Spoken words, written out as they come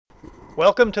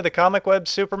Welcome to the Comic Web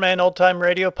Superman Old Time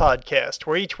Radio podcast,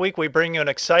 where each week we bring you an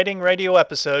exciting radio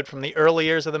episode from the early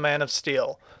years of the Man of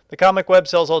Steel. The Comic Web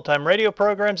sells old-time radio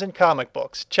programs and comic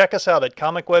books. Check us out at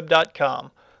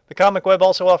comicweb.com. The Comic Web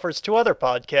also offers two other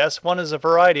podcasts. One is a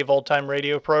variety of old-time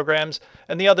radio programs,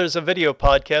 and the other is a video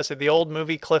podcast of the old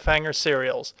movie cliffhanger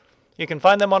serials. You can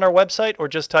find them on our website or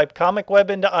just type Comic Web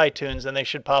into iTunes and they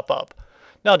should pop up.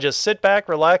 Now just sit back,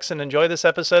 relax, and enjoy this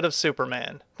episode of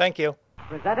Superman. Thank you.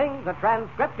 Presenting the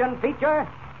transcription feature,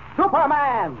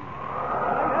 Superman!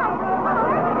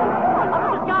 Up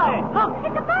in the sky! Look!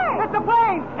 It's a bird! It's a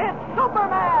plane! It's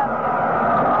Superman!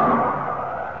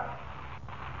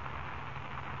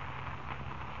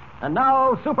 And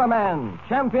now, Superman,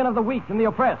 champion of the weak and the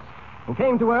oppressed, who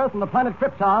came to Earth from the planet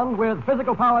Krypton with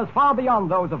physical powers far beyond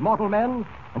those of mortal men,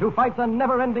 and who fights a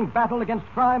never-ending battle against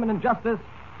crime and injustice,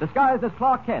 disguised as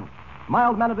Clark Kent,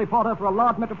 mild-mannered reporter for a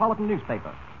large metropolitan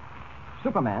newspaper.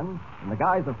 Superman, in the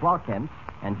guise of Clark Kent,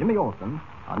 and Jimmy Olsen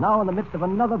are now in the midst of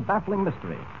another baffling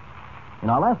mystery. In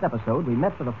our last episode, we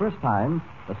met for the first time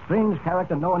the strange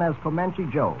character known as Comanche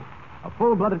Joe, a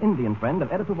full-blooded Indian friend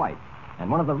of Editor White,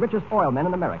 and one of the richest oil men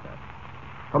in America.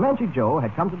 Comanche Joe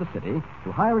had come to the city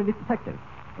to hire a detective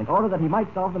in order that he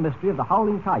might solve the mystery of the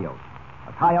howling coyote,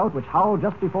 a coyote which howled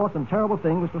just before some terrible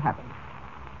thing was to happen.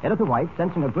 Editor White,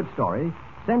 sensing a good story,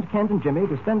 sent Kent and Jimmy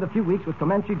to spend a few weeks with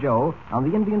Comanche Joe on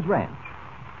the Indian's ranch.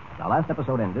 As our last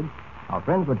episode ended, our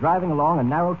friends were driving along a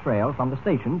narrow trail from the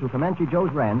station to Comanche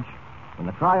Joe's ranch when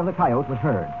the cry of the coyote was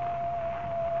heard.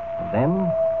 And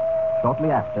then, shortly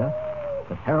after,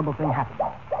 the terrible thing happened.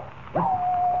 Listen.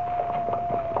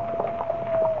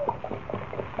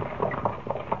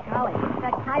 Golly,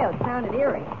 that coyote sounded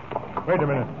eerie. Wait a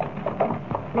minute.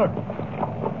 Look.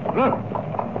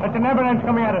 That's an avalanche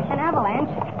coming at us. An avalanche?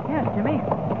 Yes, Jimmy.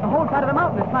 The whole side of the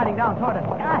mountain is sliding down toward us.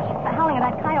 Gosh, the howling of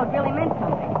that coyote really meant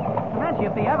something. Comanche,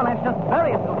 if the avalanche doesn't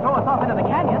bury us, it'll throw us off into the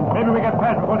canyon. Maybe we get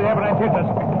past before the avalanche hits us.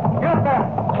 Get up there.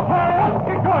 Hurry up.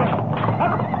 Get going.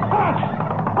 Up.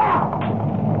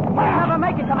 We'll never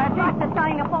make it, Comanche. Rocks are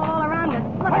starting to fall all around us.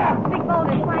 Look at those big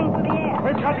boulders flying through the air.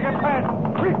 We've got to get past.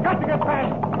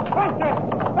 Faster.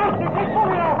 Get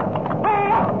moving out.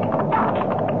 Hurry up.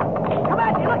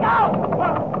 Comanche, look out!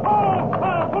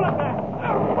 Pull up there.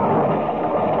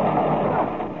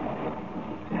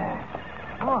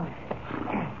 Boy.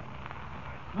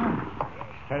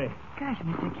 Steady. Gosh,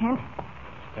 Mr. Kent,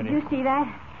 Steady. did you see that?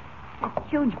 That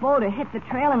huge boulder hit the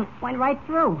trail and went right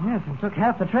through. Yes, and took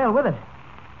half the trail with it.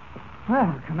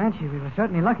 Well, Comanche, we were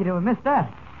certainly lucky to have missed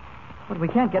that. But we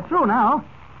can't get through now.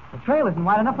 The trail isn't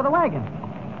wide enough for the wagon.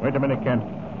 Wait a minute, Kent.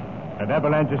 That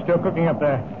avalanche is still cooking up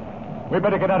there. We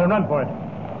better get out and run for it.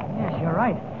 Yes, you're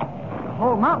right. The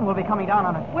whole mountain will be coming down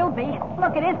on us. Will be.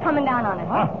 Look, it is coming down on us.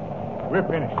 We're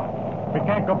finished. We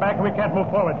can't go back and we can't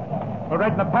move forward. We're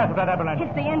right in the path of that avalanche.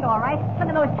 It's the end, all right. Look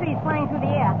at those trees flying through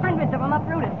the air. Hundreds of them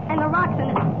uprooted. And the rocks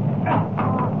in it.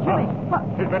 Oh, Jimmy, what?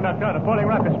 He's been knocked out. A falling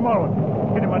rock, a small one.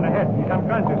 Hit him on the head. He's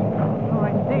unconscious. Oh,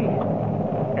 I see.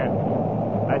 Kent,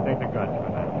 I thank the gods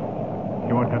for that.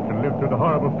 You won't have to live through the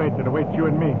horrible fate that awaits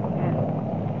you and me.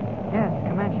 Yes,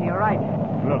 Comanche, you're right.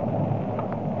 Look,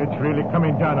 it's really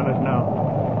coming down on us now.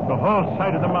 The whole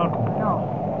side of the mountain.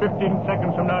 No. 15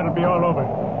 seconds from now, it'll be all over.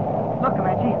 Look,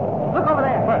 Comanche. Look over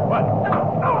there. What?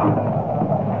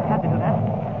 Had to do that.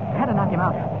 I had to knock him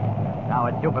out. Now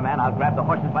it's Superman. I'll grab the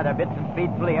horses by their bits and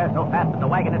speed through the air so fast that the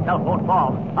wagon itself won't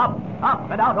fall. Up,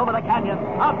 and out over the canyon.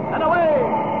 Up and away!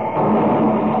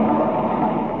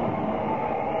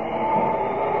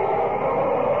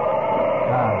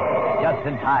 Just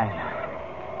in time.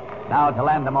 Now to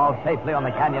land them all safely on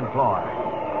the canyon floor.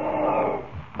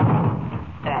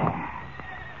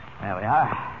 There we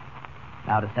are.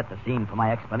 Now to set the scene for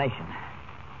my explanation.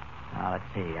 Now, let's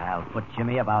see. I'll put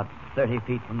Jimmy about 30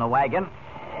 feet from the wagon.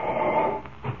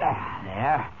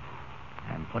 There.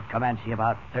 And put Comanche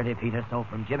about 30 feet or so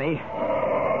from Jimmy.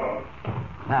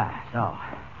 So.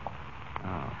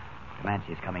 Oh,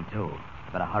 Comanche's coming too.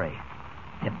 I better hurry.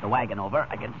 Tip the wagon over.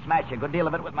 I can smash a good deal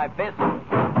of it with my fist.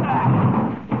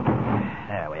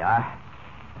 There we are.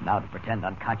 And now to pretend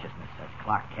unconsciousness as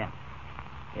Clark Kent.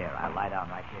 Here, I'll lie down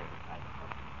right here.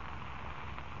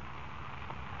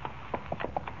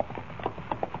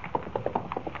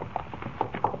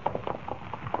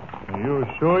 Are you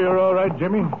sure you're all right,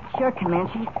 Jimmy? Sure,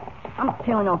 Comanche. I'm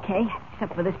feeling okay,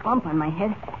 except for this bump on my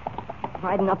head.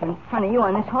 Riding up in front of you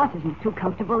on this horse isn't too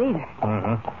comfortable either.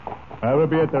 I will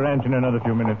be at the ranch in another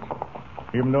few minutes.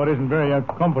 Even though it isn't very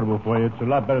uncomfortable for you, it's a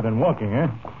lot better than walking, eh?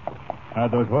 How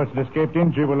those horses escaped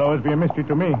injury will always be a mystery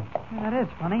to me. That is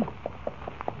funny.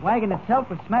 Wagon itself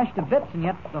was smashed to bits, and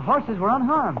yet the horses were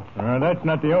unharmed. That's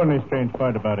not the only strange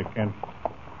part about it, Kent.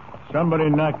 Somebody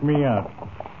knocked me out.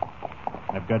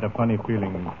 I've got a funny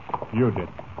feeling you did.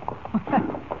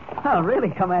 Oh, really,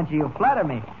 Comanche, you flatter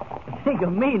me. Think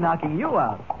of me knocking you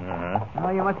out. Uh-huh. Oh,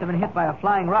 you must have been hit by a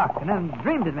flying rock and then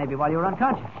dreamed it maybe while you were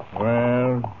unconscious.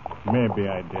 Well, maybe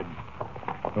I did.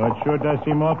 Though it sure does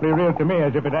seem awfully real to me,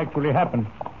 as if it actually happened.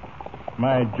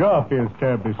 My jaw feels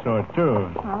terribly sore, too.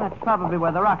 Well, that's probably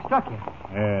where the rock struck you.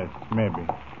 Yes, maybe.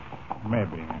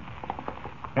 Maybe.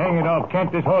 Hang it all,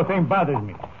 Kent, this whole thing bothers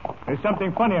me. There's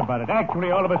something funny about it.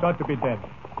 Actually, all of us ought to be dead.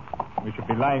 We should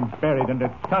be lying buried under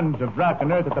tons of rock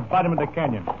and earth at the bottom of the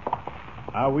canyon.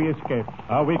 How we escaped,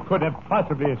 how we could have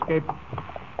possibly escaped,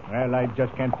 well, I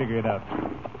just can't figure it out.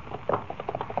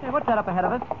 Hey, what's that up ahead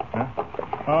of us? Huh?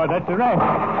 Oh, that's the ranch.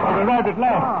 We've arrived at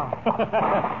last.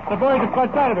 Oh. The boys have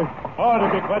caught sight of us. Oh, it'll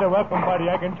be quite a welcome party,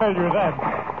 I can tell you that.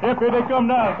 Yep, here they come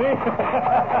now, see?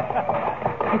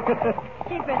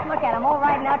 Jeepers, look at them, all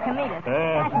riding out to meet us.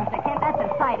 Yeah. Gosh, Mr. Kent, that's a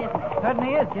sight, isn't it?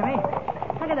 Certainly is, Jimmy.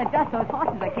 Look at the dust those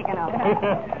horses are kicking up.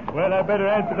 Well, I better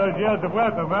answer those yells of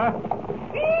welcome, huh?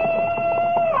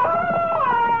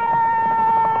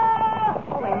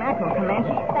 Holy mackerel,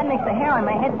 Comanche. That makes the hair on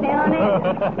my head stand on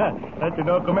end. That's an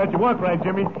old Comanche walk right,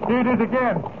 Jimmy. Here it is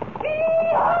again.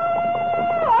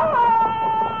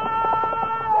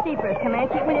 Jeepers,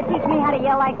 Comanche, will you teach me how to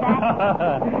yell like that?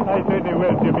 I certainly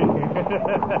will, Jimmy.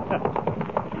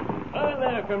 Hi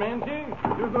there, Comanche.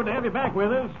 Too good to have you back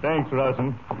with us. Thanks,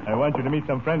 Rawson. I want you to meet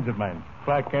some friends of mine,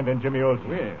 Clark Kent and Jimmy Olsen.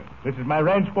 Well. This is my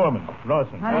ranch foreman,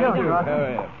 Rawson. How do you do, Ross?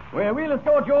 Well, we'll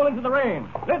escort you all into the rain.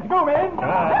 Let's go, men.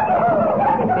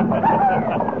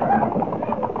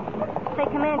 Say,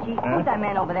 Comanche, who's that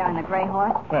man over there on the gray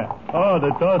horse? Oh, the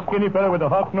tall, skinny fellow with the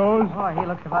hawk nose? Boy, he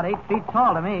looks about 8 feet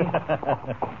tall to me.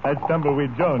 That's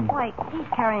Tumbleweed Jones. Why, he's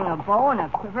carrying a bow and a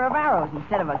quiver of arrows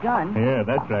instead of a gun. Yeah,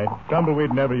 that's right.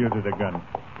 Tumbleweed never uses a gun.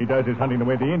 He does his hunting the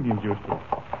way the Indians used to.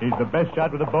 He's the best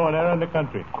shot with a bow and arrow in the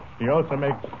country. He also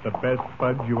makes the best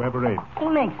fudge you ever ate. He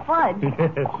makes fudge.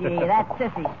 Yes. Gee, that's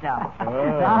sissy stuff.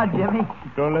 Now, Jimmy.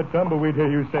 Don't let Tumbleweed hear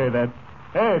you say that.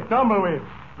 Hey, Tumbleweed,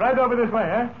 right over this way,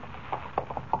 eh?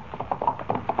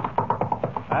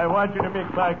 I want you to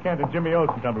meet Clark Kent and Jimmy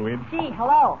Olsen, Tumbleweed. Gee,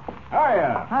 hello.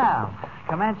 Hiya. Well,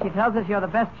 Comanche tells us you're the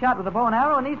best shot with a bow and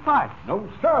arrow in these parts. No,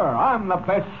 sir. I'm the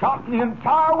best shot in the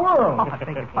entire world. Oh, I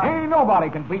beg your pardon. Ain't nobody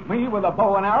can beat me with a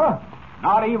bow and arrow.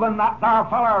 Not even that there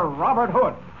feller, Robert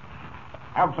Hood.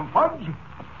 Have some fudge?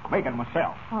 Make it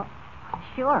myself. Well,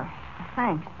 sure.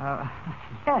 Thanks.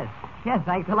 Yes,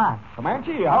 thanks a lot.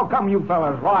 Comanche, how come you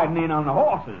fellers riding in on the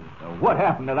horses? What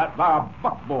happened to that there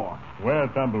buckboard? Well,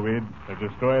 Tumbleweed, there's a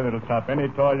story that'll top any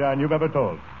tall yarn you've ever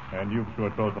told. And you've sure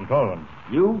told some tall ones.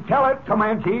 You tell it,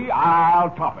 Comanche, I'll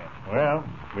top it. Well,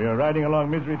 we were riding along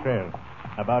Misery Trail,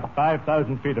 about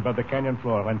 5,000 feet above the canyon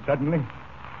floor, when suddenly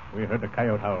we heard the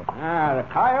coyote howl. Ah, the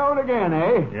coyote again,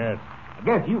 eh? Yes. I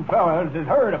guess you fellas has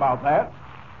heard about that.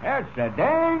 That's the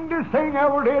dangest thing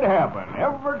ever did happen.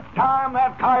 Every time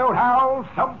that coyote howls,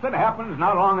 something happens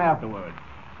not long afterwards.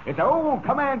 It's an old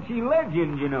Comanche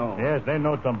legend, you know. Yes, they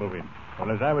know Tumbleweed.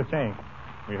 Well, as I was saying,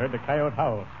 we heard the coyote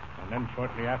howl, and then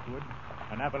shortly afterward,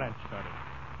 an avalanche started.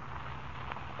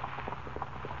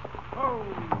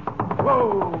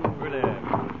 Whoa!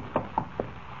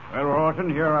 Well, Rawson,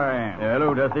 here I am.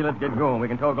 Hello, Dusty. Let's get going. We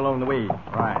can talk along the way.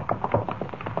 Right.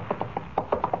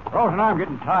 Rawson, I'm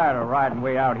getting tired of riding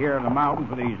way out here in the mountain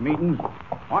for these meetings.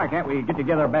 Why can't we get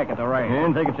together back at the ranch?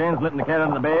 And take a chance letting the cat out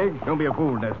of the bag? Don't be a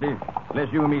fool, Dusty. Less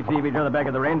you and me see each other back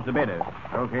at the ranch, the better.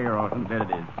 Okay, Rawson. That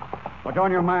it is. What's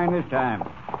on your mind this time?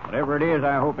 Whatever it is,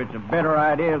 I hope it's a better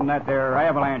idea than that there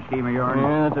avalanche scheme of yours.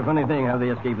 Yeah, that's a funny thing how they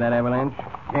escaped that avalanche.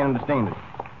 Can't understand it.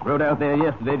 Rode out there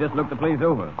yesterday, just looked the place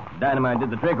over. Dynamite did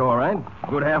the trick, all right.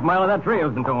 Good half mile of that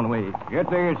trail's been torn away. Yet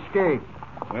they escaped.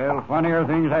 Well, funnier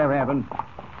things have happened.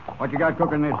 What you got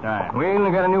cooking this time? We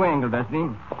only got a new angle, Dusty.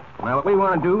 Now, what we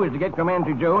want to do is to get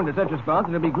Comanche Joe into such a spot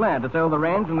that he'll be glad to sell the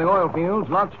ranch and the oil fields,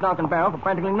 lock, stock, and barrel for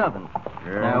practically nothing.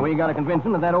 Yeah. Now, we got to convince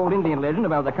him that old Indian legend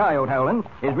about the coyote howling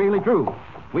is really true.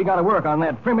 We got to work on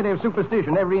that primitive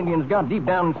superstition every Indian's got deep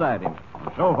down inside him.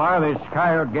 So far, this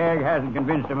coyote gag hasn't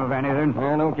convinced him of anything.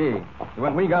 Well, okay. So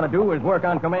what we got to do is work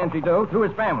on Comanche Joe through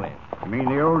his family. You mean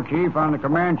the old chief on the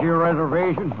Comanche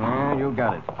reservation? Yeah, you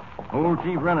got it. Old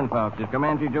Chief Running Fox is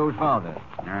Comanche Joe's father.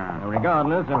 Yeah. Now,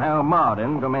 regardless of how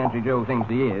modern Comanche Joe thinks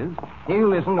he is, he'll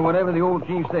listen to whatever the old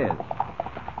chief says.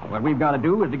 What we've got to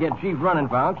do is to get Chief Running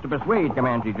Fox to persuade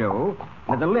Comanche Joe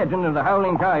that the legend of the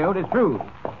howling coyote is true.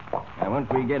 Now, once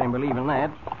we get him believing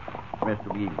that, the rest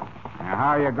will be easy. Now, how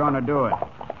are you going to do it?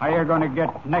 How are you going to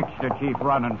get next to Chief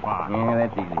Running Fox? Yeah,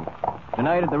 that's easy.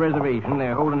 Tonight at the reservation,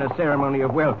 they're holding a ceremony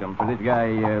of welcome for this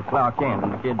guy, Clark Kent,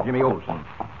 and the kid, Jimmy Olsen.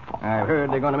 I've heard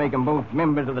they're going to make them both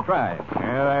members of the tribe.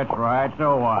 Yeah, that's right.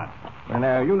 So what? Well,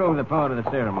 now, you know the part of the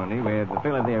ceremony where the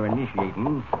fella they're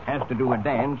initiating has to do a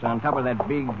dance on top of that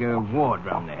big war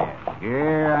drum they have.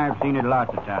 Yeah, I've seen it lots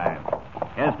of times.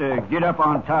 Has to get up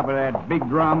on top of that big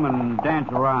drum and dance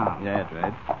around. That's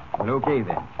right. Well, okay,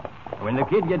 then. When the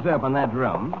kid gets up on that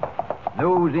drum,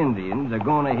 those Indians are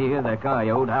going to hear the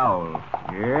coyote howl.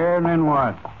 Yeah, and then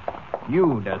what?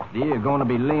 You, Dusty, are going to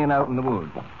be laying out in the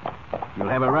woods. You'll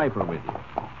have a rifle with you.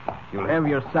 You'll have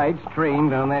your sights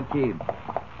trained on that kid.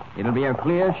 It'll be a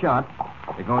clear shot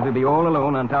because he'll be all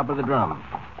alone on top of the drum.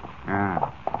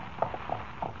 Ah.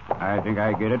 I think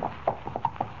I get it.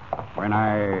 When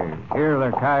I hear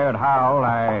the coyote howl,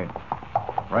 I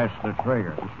press the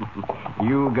trigger.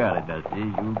 You got it, Dusty.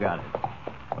 You got it.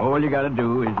 All you got to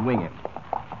do is wing him.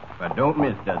 But don't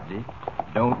miss, Dusty.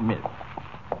 Don't miss.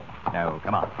 Now,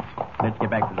 come on. Let's get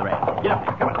back to the ranch. Get up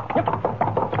there. Come on. Yep.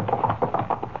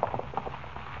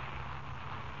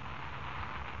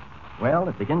 Well,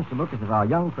 it begins to look as if our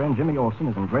young friend Jimmy Olsen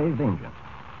is in grave danger.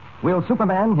 Will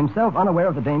Superman, himself unaware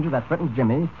of the danger that threatens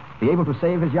Jimmy, be able to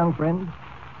save his young friend?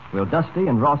 Will Dusty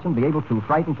and Rawson be able to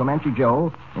frighten Comanche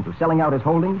Joe into selling out his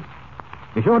holdings?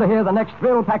 Be sure to hear the next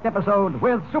thrill-packed episode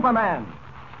with Superman.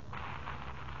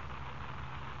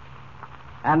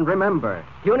 And remember,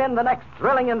 tune in the next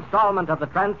thrilling installment of the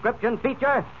transcription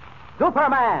feature,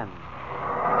 Superman.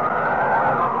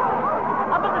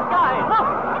 Up in the sky, look!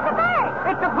 It's a bird!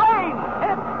 It's a plane!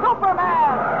 It's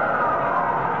Superman!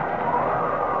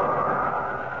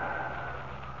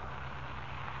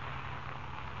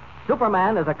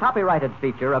 Superman is a copyrighted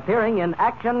feature appearing in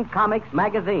Action Comics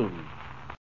magazine.